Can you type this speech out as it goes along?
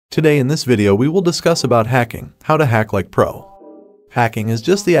Today in this video we will discuss about hacking, how to hack like pro. Hacking is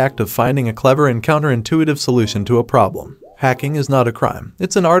just the act of finding a clever and counterintuitive solution to a problem. Hacking is not a crime,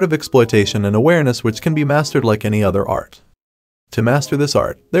 it's an art of exploitation and awareness which can be mastered like any other art. To master this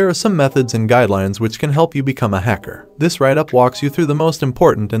art, there are some methods and guidelines which can help you become a hacker. This write-up walks you through the most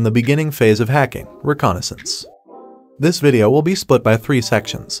important in the beginning phase of hacking, reconnaissance. This video will be split by 3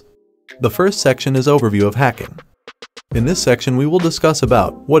 sections. The first section is overview of hacking. In this section we will discuss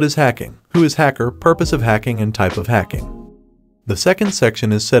about what is hacking, who is hacker, purpose of hacking and type of hacking. The second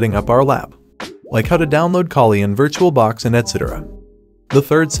section is setting up our lab, like how to download Kali and VirtualBox and etc. The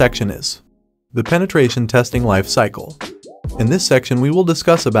third section is the penetration testing life cycle. In this section we will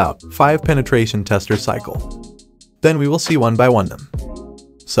discuss about 5 penetration tester cycle. Then we will see one by one them.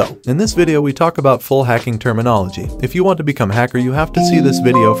 So, in this video we talk about full hacking terminology. If you want to become hacker you have to see this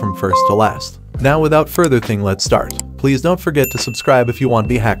video from first to last. Now without further thing let's start. Please don't forget to subscribe if you want to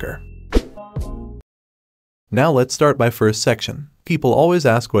be hacker. Now let's start by first section. People always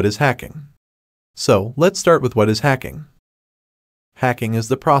ask what is hacking. So, let's start with what is hacking. Hacking is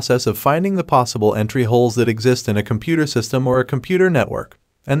the process of finding the possible entry holes that exist in a computer system or a computer network,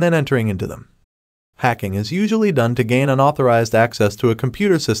 and then entering into them. Hacking is usually done to gain unauthorized access to a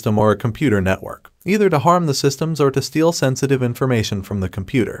computer system or a computer network, either to harm the systems or to steal sensitive information from the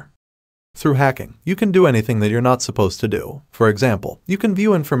computer. Through hacking, you can do anything that you're not supposed to do. For example, you can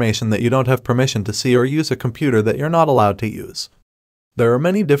view information that you don't have permission to see or use a computer that you're not allowed to use. There are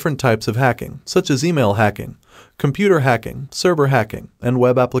many different types of hacking, such as email hacking, computer hacking, server hacking, and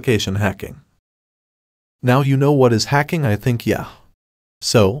web application hacking. Now you know what is hacking, I think, yeah.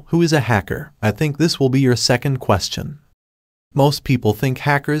 So, who is a hacker? I think this will be your second question. Most people think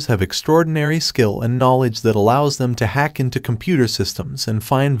hackers have extraordinary skill and knowledge that allows them to hack into computer systems and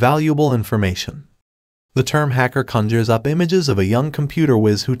find valuable information. The term hacker conjures up images of a young computer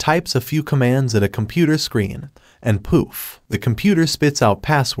whiz who types a few commands at a computer screen, and poof, the computer spits out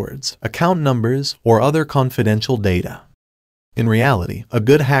passwords, account numbers, or other confidential data. In reality, a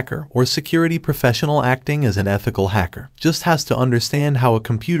good hacker or security professional acting as an ethical hacker just has to understand how a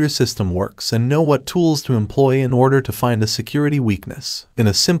computer system works and know what tools to employ in order to find a security weakness. In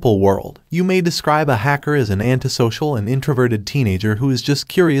a simple world, you may describe a hacker as an antisocial and introverted teenager who is just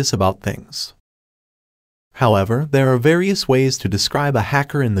curious about things. However, there are various ways to describe a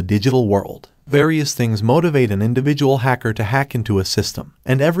hacker in the digital world. Various things motivate an individual hacker to hack into a system,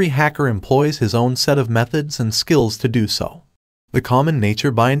 and every hacker employs his own set of methods and skills to do so. The common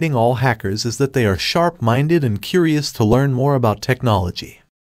nature binding all hackers is that they are sharp-minded and curious to learn more about technology.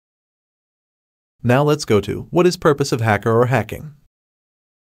 Now let's go to what is purpose of hacker or hacking.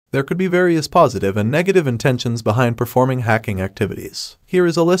 There could be various positive and negative intentions behind performing hacking activities. Here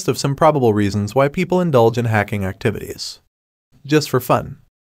is a list of some probable reasons why people indulge in hacking activities. Just for fun.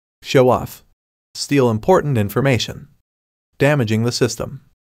 Show off. Steal important information. Damaging the system.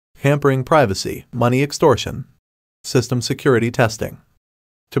 Hampering privacy, money extortion. System security testing.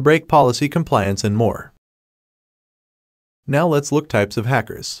 To break policy compliance and more. Now let's look types of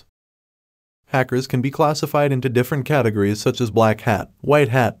hackers. Hackers can be classified into different categories such as black hat, white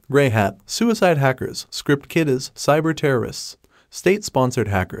hat, gray hat, suicide hackers, script kidders, cyber terrorists, state-sponsored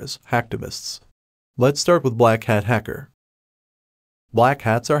hackers, hacktivists. Let's start with black hat hacker. Black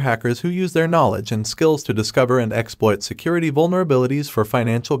hats are hackers who use their knowledge and skills to discover and exploit security vulnerabilities for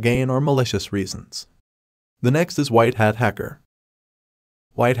financial gain or malicious reasons. The next is white hat hacker.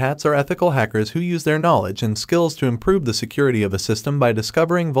 White hats are ethical hackers who use their knowledge and skills to improve the security of a system by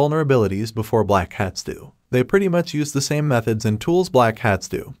discovering vulnerabilities before black hats do. They pretty much use the same methods and tools black hats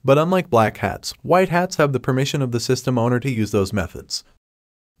do, but unlike black hats, white hats have the permission of the system owner to use those methods.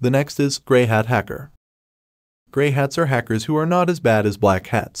 The next is gray hat hacker. Gray hats are hackers who are not as bad as black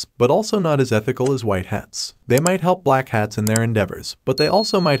hats, but also not as ethical as white hats. They might help black hats in their endeavors, but they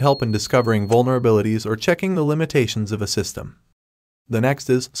also might help in discovering vulnerabilities or checking the limitations of a system. The next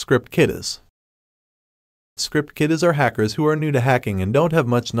is script kidders. Script kidders are hackers who are new to hacking and don't have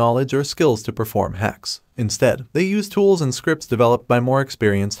much knowledge or skills to perform hacks. Instead, they use tools and scripts developed by more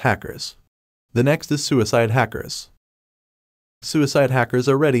experienced hackers. The next is suicide hackers. Suicide hackers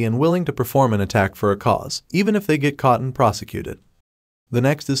are ready and willing to perform an attack for a cause, even if they get caught and prosecuted. The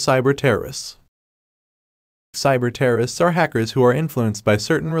next is cyber terrorists. Cyber terrorists are hackers who are influenced by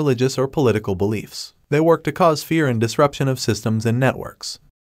certain religious or political beliefs. They work to cause fear and disruption of systems and networks.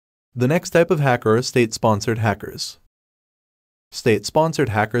 The next type of hacker are state-sponsored hackers. State-sponsored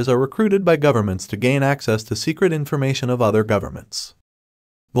hackers are recruited by governments to gain access to secret information of other governments.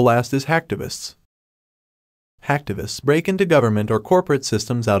 The last is hacktivists. Hacktivists break into government or corporate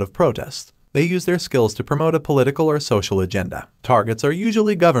systems out of protest. They use their skills to promote a political or social agenda. Targets are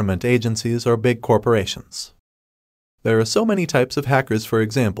usually government agencies or big corporations. There are so many types of hackers, for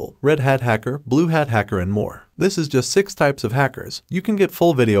example, red hat hacker, blue hat hacker, and more. This is just 6 types of hackers. You can get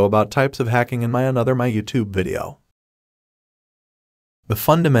full video about types of hacking in my YouTube video. The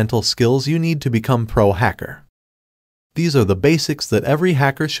fundamental skills you need to become pro hacker. These are the basics that every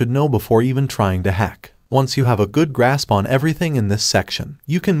hacker should know before even trying to hack. Once you have a good grasp on everything in this section,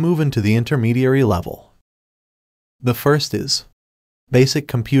 you can move into the intermediary level. The first is basic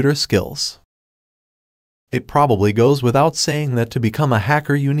computer skills. It probably goes without saying that to become a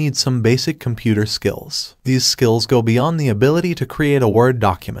hacker you need some basic computer skills. These skills go beyond the ability to create a Word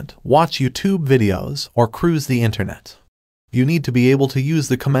document, watch YouTube videos, or cruise the internet. You need to be able to use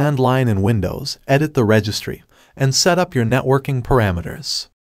the command line in Windows, edit the registry, and set up your networking parameters.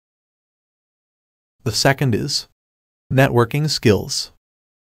 The second is networking skills.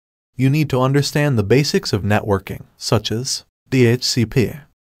 You need to understand the basics of networking, such as DHCP,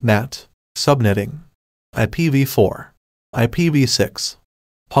 NAT, subnetting, IPv4, IPv6,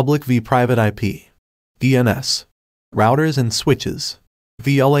 public v private IP, DNS, routers and switches,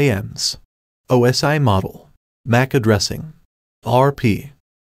 VLANs, OSI model, MAC addressing, RP.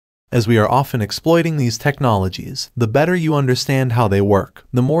 As we are often exploiting these technologies, the better you understand how they work,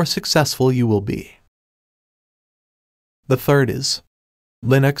 the more successful you will be. The third is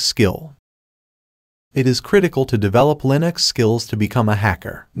Linux skill. It is critical to develop Linux skills to become a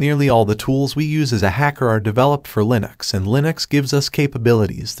hacker. Nearly all the tools we use as a hacker are developed for Linux, and Linux gives us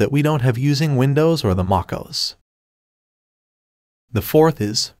capabilities that we don't have using Windows or the MacOS. The fourth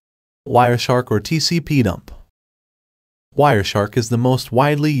is Wireshark or TCP dump. Wireshark is the most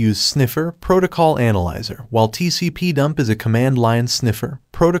widely used sniffer protocol analyzer, while TCP dump is a command line sniffer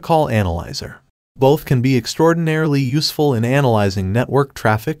protocol analyzer. Both can be extraordinarily useful in analyzing network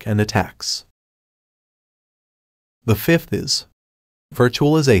traffic and attacks. The fifth is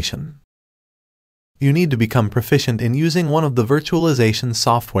virtualization. You need to become proficient in using one of the virtualization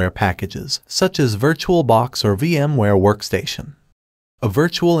software packages, such as VirtualBox or VMware Workstation. A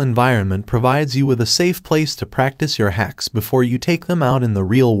virtual environment provides you with a safe place to practice your hacks before you take them out in the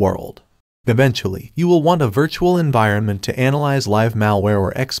real world. Eventually, you will want a virtual environment to analyze live malware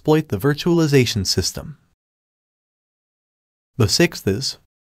or exploit the virtualization system. The sixth is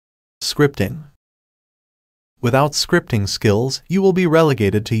scripting. Without scripting skills, you will be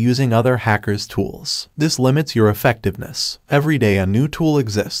relegated to using other hackers' tools. This limits your effectiveness. Every day a new tool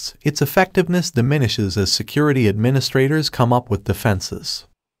exists. Its effectiveness diminishes as security administrators come up with defenses.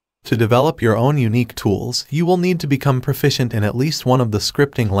 To develop your own unique tools, you will need to become proficient in at least one of the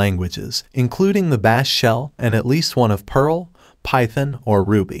scripting languages, including the Bash shell, and at least one of Perl, Python, or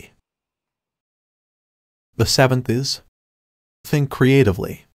Ruby. The seventh is think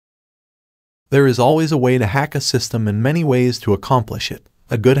creatively. There is always a way to hack a system and many ways to accomplish it.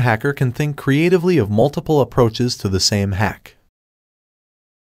 A good hacker can think creatively of multiple approaches to the same hack.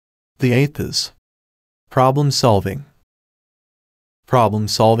 The eighth is problem solving.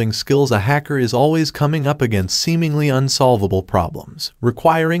 Problem-solving skills. A hacker is always coming up against seemingly unsolvable problems,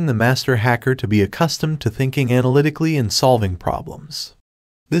 requiring the master hacker to be accustomed to thinking analytically and solving problems.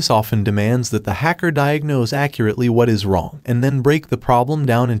 This often demands that the hacker diagnose accurately what is wrong and then break the problem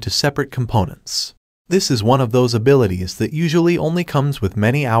down into separate components. This is one of those abilities that usually only comes with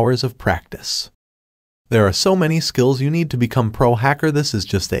many hours of practice. There are so many skills you need to become pro hacker. This is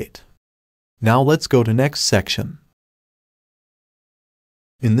just 8. Now let's go to next section.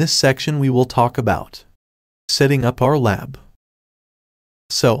 In this section we will talk about setting up our lab.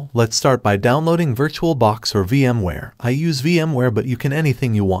 So, let's start by downloading VirtualBox or VMware. I use VMware, but you can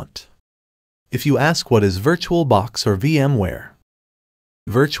anything you want. If you ask what is VirtualBox or VMware,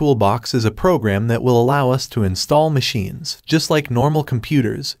 VirtualBox is a program that will allow us to install machines, just like normal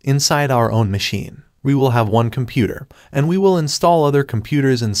computers, inside our own machine. We will have one computer, and we will install other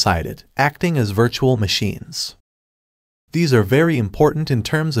computers inside it, acting as virtual machines. These are very important in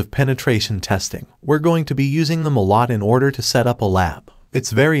terms of penetration testing. We're going to be using them a lot in order to set up a lab.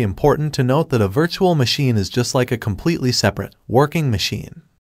 It's very important to note that a virtual machine is just like a completely separate, working machine.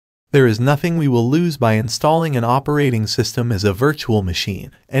 There is nothing we will lose by installing an operating system as a virtual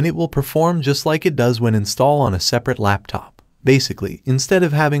machine, and it will perform just like it does when installed on a separate laptop. Basically, instead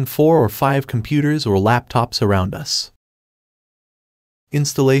of having 4 or 5 computers or laptops around us.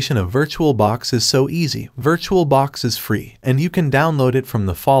 Installation of VirtualBox is so easy. VirtualBox is free, and you can download it from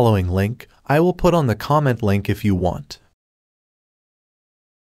the following link. I will put on the comment link if you want.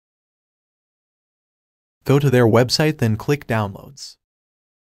 Go to their website, then click Downloads.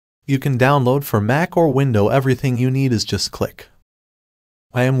 You can download for Mac or Windows. Everything you need is just click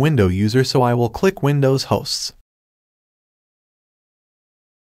I am Windows user, so I will click Windows hosts.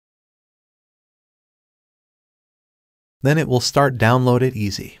 Then it will start download it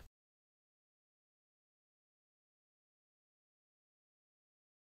easy.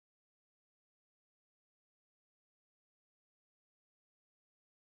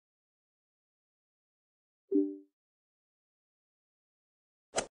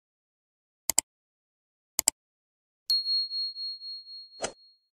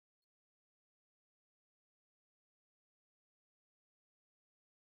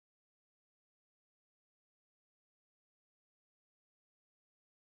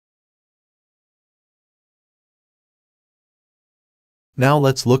 Now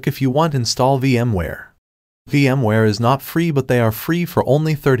let's look if you want to install VMware. VMware is not free, but they are free for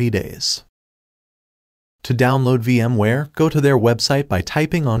only 30 days. To download VMware, go to their website by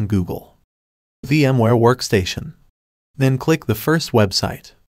typing on Google VMware Workstation. Then click the first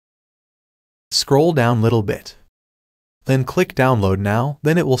website. Scroll down little bit. Then click Download Now,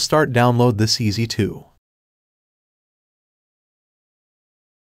 then it will start download this easy too.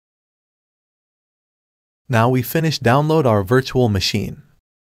 Now we finished download our virtual machine.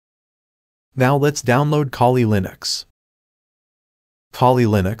 Now let's download Kali Linux. Kali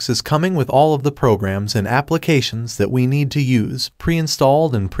Linux is coming with all of the programs and applications that we need to use,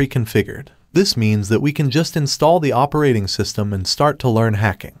 pre-installed and pre-configured. This means that we can just install the operating system and start to learn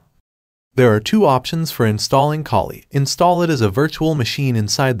hacking. There are two options for installing Kali. Install it as a virtual machine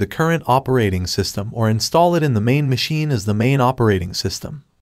inside the current operating system, or install it in the main machine as the main operating system.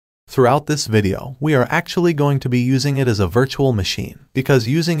 Throughout this video, we are actually going to be using it as a virtual machine, because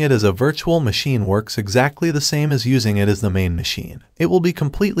using it as a virtual machine works exactly the same as using it as the main machine. It will be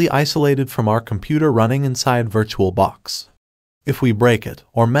completely isolated from our computer running inside VirtualBox. If we break it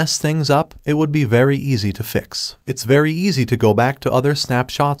or mess things up, it would be very easy to fix. It's very easy to go back to other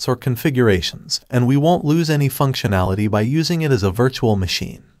snapshots or configurations, and we won't lose any functionality by using it as a virtual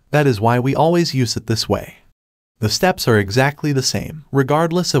machine. That is why we always use it this way. The steps are exactly the same,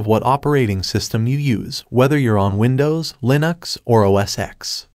 regardless of what operating system you use, whether you're on Windows, Linux, or OS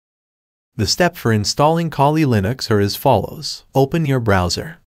X. The step for installing Kali Linux are as follows. Open your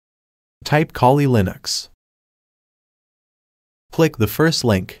browser. Type Kali Linux. Click the first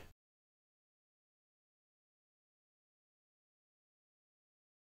link.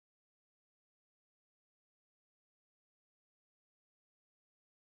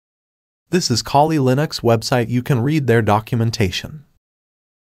 This is Kali Linux website. You can read their documentation.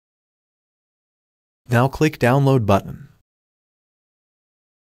 Now click Download button.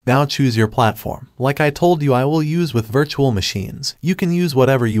 Now choose your platform. Like I told you, I will use with virtual machines. You can use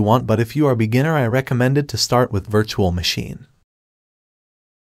whatever you want, but if you are beginner, I recommend it to start with virtual machine.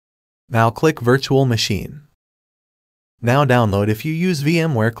 Now click Virtual Machine. Now download. If you use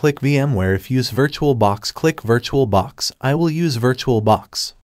VMware, click VMware. If you use VirtualBox, click VirtualBox. I will use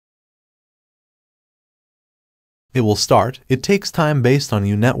VirtualBox. It will start. It takes time based on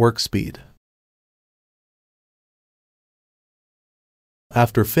your network speed.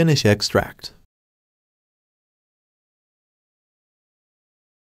 After finish, extract.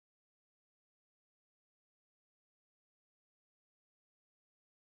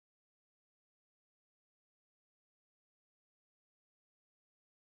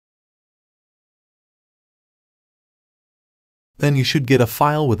 Then you should get a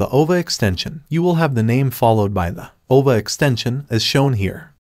file with the OVA extension. You will have the name followed by the OVA extension as shown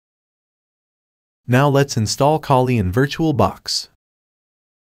here. Now let's install Kali in VirtualBox.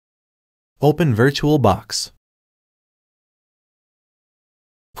 Open VirtualBox.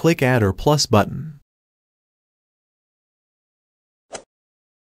 Click Add or Plus button.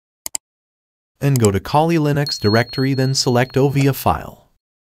 And go to Kali Linux directory, then select OVA file.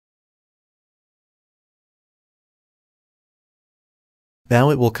 Now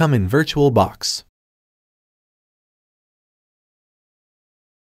it will come in VirtualBox.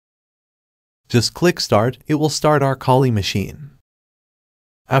 Just click Start. It will start our Kali machine.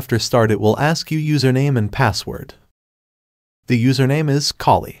 After start, it will ask you username and password. The username is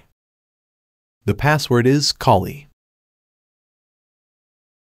Kali. The password is Kali.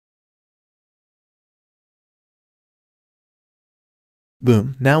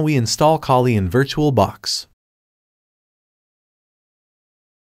 Boom, now we install Kali in VirtualBox.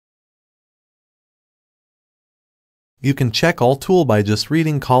 You can check all tool by just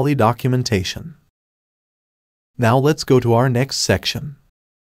reading Kali documentation. Now let's go to our next section.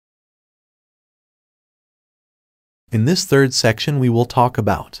 In this third section, we will talk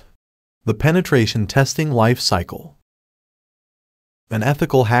about the penetration testing life cycle. An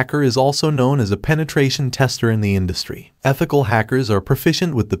ethical hacker is also known as a penetration tester in the industry. Ethical hackers are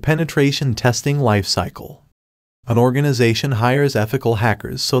proficient with the penetration testing lifecycle. An organization hires ethical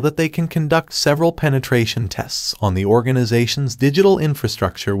hackers so that they can conduct several penetration tests on the organization's digital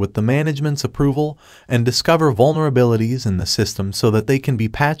infrastructure with the management's approval and discover vulnerabilities in the system so that they can be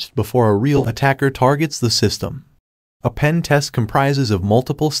patched before a real attacker targets the system. A pen test comprises of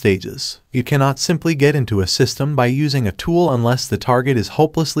multiple stages. You cannot simply get into a system by using a tool unless the target is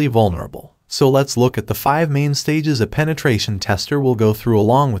hopelessly vulnerable. So let's look at the 5 main stages a penetration tester will go through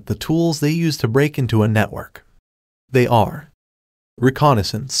along with the tools they use to break into a network. They are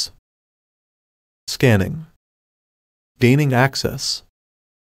reconnaissance, scanning, gaining access,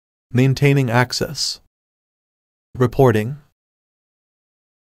 maintaining access, reporting.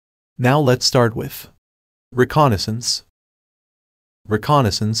 Now let's start with reconnaissance.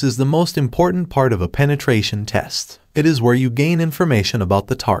 Reconnaissance is the most important part of a penetration test. It is where you gain information about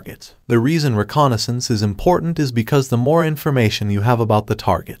the target. The reason reconnaissance is important is because the more information you have about the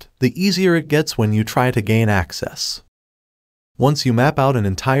target, the easier it gets when you try to gain access. Once you map out an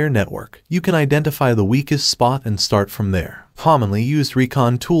entire network, you can identify the weakest spot and start from there. Commonly used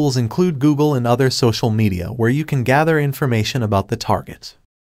recon tools include Google and other social media where you can gather information about the target.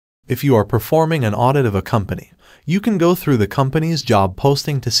 If you are performing an audit of a company, you can go through the company's job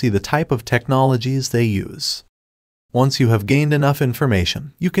posting to see the type of technologies they use. Once you have gained enough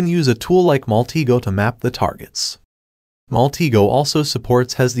information, you can use a tool like Maltego to map the targets. Maltego also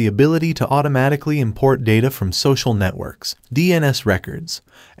has the ability to automatically import data from social networks, DNS records,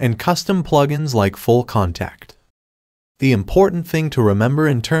 and custom plugins like Full Contact. The important thing to remember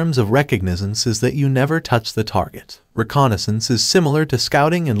in terms of reconnaissance is that you never touch the target. Reconnaissance is similar to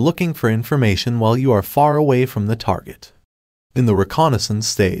scouting and looking for information while you are far away from the target. In the reconnaissance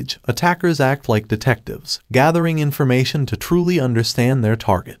stage, attackers act like detectives, gathering information to truly understand their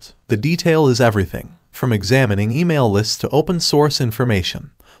target. The detail is everything, from examining email lists to open source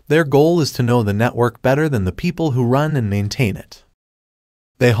information. Their goal is to know the network better than the people who run and maintain it.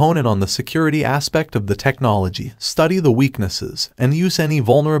 They hone in on the security aspect of the technology, study the weaknesses, and use any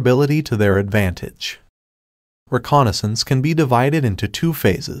vulnerability to their advantage. Reconnaissance can be divided into 2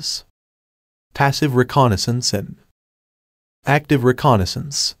 phases: passive reconnaissance and active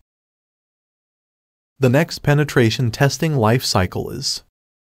reconnaissance. The next penetration testing life cycle is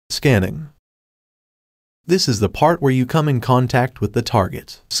scanning. This is the part where you come in contact with the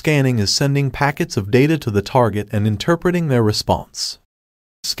target. Scanning is sending packets of data to the target and interpreting their response.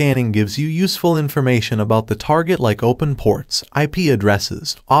 Scanning gives you useful information about the target like open ports, IP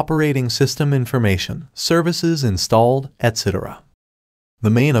addresses, operating system information, services installed, etc.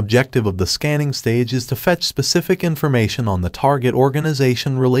 The main objective of the scanning stage is to fetch specific information on the target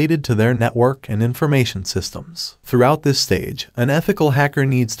organization related to their network and information systems. Throughout this stage, an ethical hacker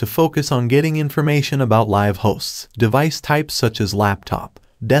needs to focus on getting information about live hosts, device types such as laptop,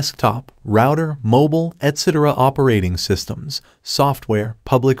 desktop, router, mobile, etc. operating systems, software,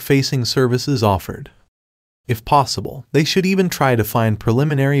 public-facing services offered. If possible, they should even try to find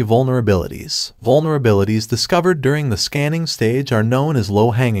preliminary vulnerabilities. Vulnerabilities discovered during the scanning stage are known as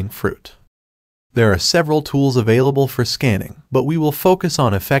low-hanging fruit. There are several tools available for scanning, but we will focus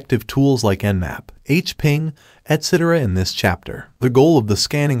on effective tools like Nmap, hping, etc. in this chapter. The goal of the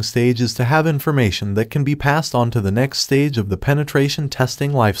scanning stage is to have information that can be passed on to the next stage of the penetration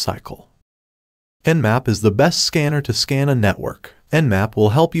testing lifecycle. Nmap is the best scanner to scan a network. Nmap will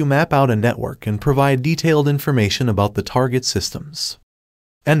help you map out a network and provide detailed information about the target systems.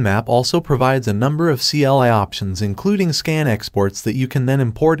 Nmap also provides a number of CLI options including scan exports that you can then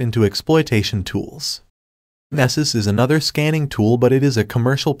import into exploitation tools. Nessus is another scanning tool, but it is a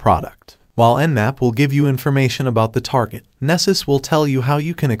commercial product. While Nmap will give you information about the target, Nessus will tell you how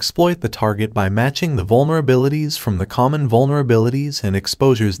you can exploit the target by matching the vulnerabilities from the common vulnerabilities and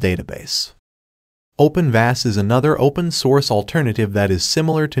exposures database. OpenVAS is another open-source alternative that is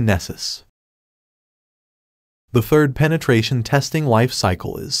similar to Nessus. The third penetration testing life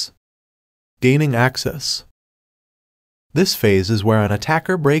cycle is gaining access. This phase is where an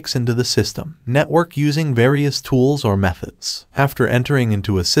attacker breaks into the system network using various tools or methods. After entering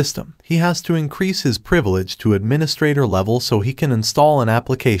into a system, he has to increase his privilege to administrator level so he can install an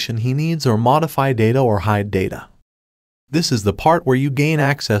application he needs or modify data or hide data. This is the part where you gain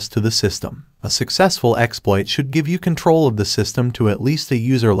access to the system. A successful exploit should give you control of the system to at least a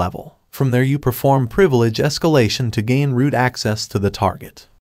user level. From there you perform privilege escalation to gain root access to the target.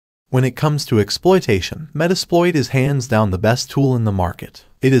 When it comes to exploitation, Metasploit is hands down the best tool in the market.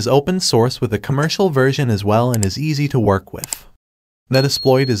 It is open source with a commercial version as well and is easy to work with.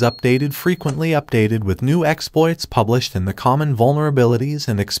 Metasploit is frequently updated with new exploits published in the Common Vulnerabilities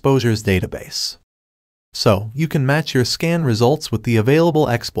and Exposures database. So, you can match your scan results with the available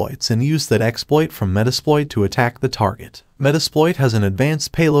exploits and use that exploit from Metasploit to attack the target. Metasploit has an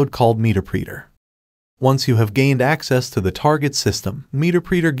advanced payload called MetaPreter. Once you have gained access to the target system,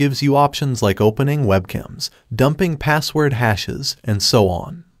 MetaPreter gives you options like opening webcams, dumping password hashes, and so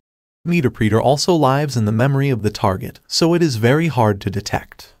on. MetaPreter also lives in the memory of the target, so it is very hard to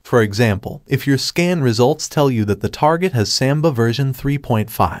detect. For example, if your scan results tell you that the target has Samba version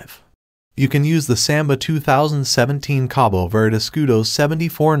 3.5, you can use the Samba 2017 Cabo Verde Escudo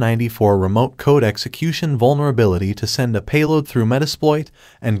 7494 remote code execution vulnerability to send a payload through Metasploit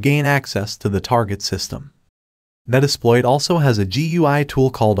and gain access to the target system. Metasploit also has a GUI tool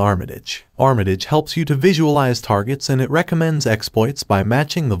called Armitage. Armitage helps you to visualize targets, and it recommends exploits by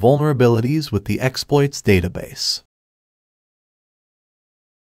matching the vulnerabilities with the exploits database.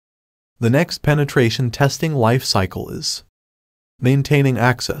 The next penetration testing life cycle is maintaining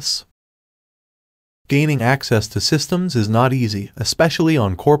access. Gaining access to systems is not easy, especially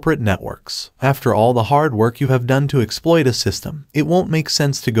on corporate networks. After all the hard work you have done to exploit a system, it won't make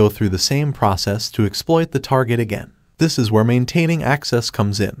sense to go through the same process to exploit the target again. This is where maintaining access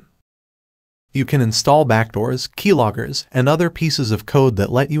comes in. You can install backdoors, keyloggers, and other pieces of code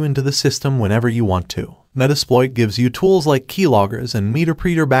that let you into the system whenever you want to. Metasploit gives you tools like keyloggers and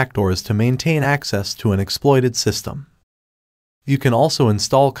MetaPreter backdoors to maintain access to an exploited system. You can also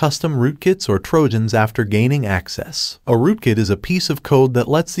install custom rootkits or trojans after gaining access. A rootkit is a piece of code that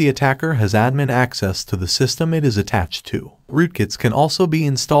lets the attacker has admin access to the system it is attached to. Rootkits can also be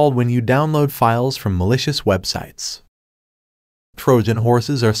installed when you download files from malicious websites. Trojan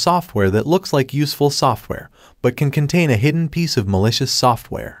horses are software that looks like useful software, but can contain a hidden piece of malicious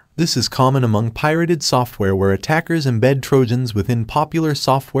software. This is common among pirated software where attackers embed trojans within popular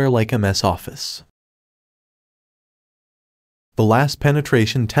software like MS Office. The last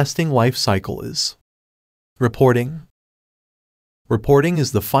penetration testing life cycle is reporting. Reporting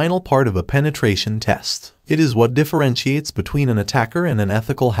is the final part of a penetration test. It is what differentiates between an attacker and an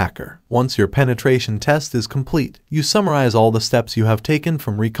ethical hacker. Once your penetration test is complete, you summarize all the steps you have taken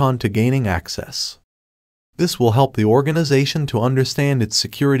from recon to gaining access. This will help the organization to understand its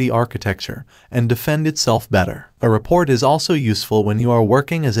security architecture and defend itself better. A report is also useful when you are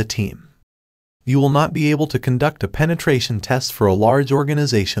working as a team. You will not be able to conduct a penetration test for a large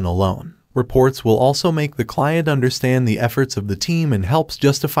organization alone. Reports will also make the client understand the efforts of the team and helps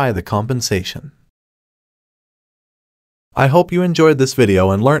justify the compensation. I hope you enjoyed this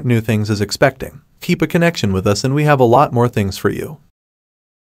video and learnt new things as expecting. Keep a connection with us and we have a lot more things for you.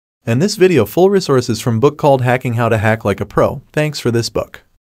 And this video full resources from book called Hacking How to Hack Like a Pro. Thanks for this book.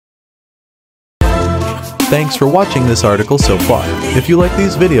 Thanks for watching this article so far. If you like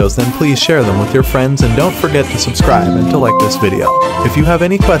these videos, then please share them with your friends and don't forget to subscribe and to like this video. If you have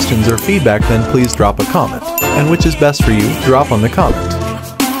any questions or feedback, then please drop a comment. And which is best for you, drop on the comment.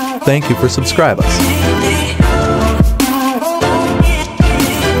 Thank you for subscribing us.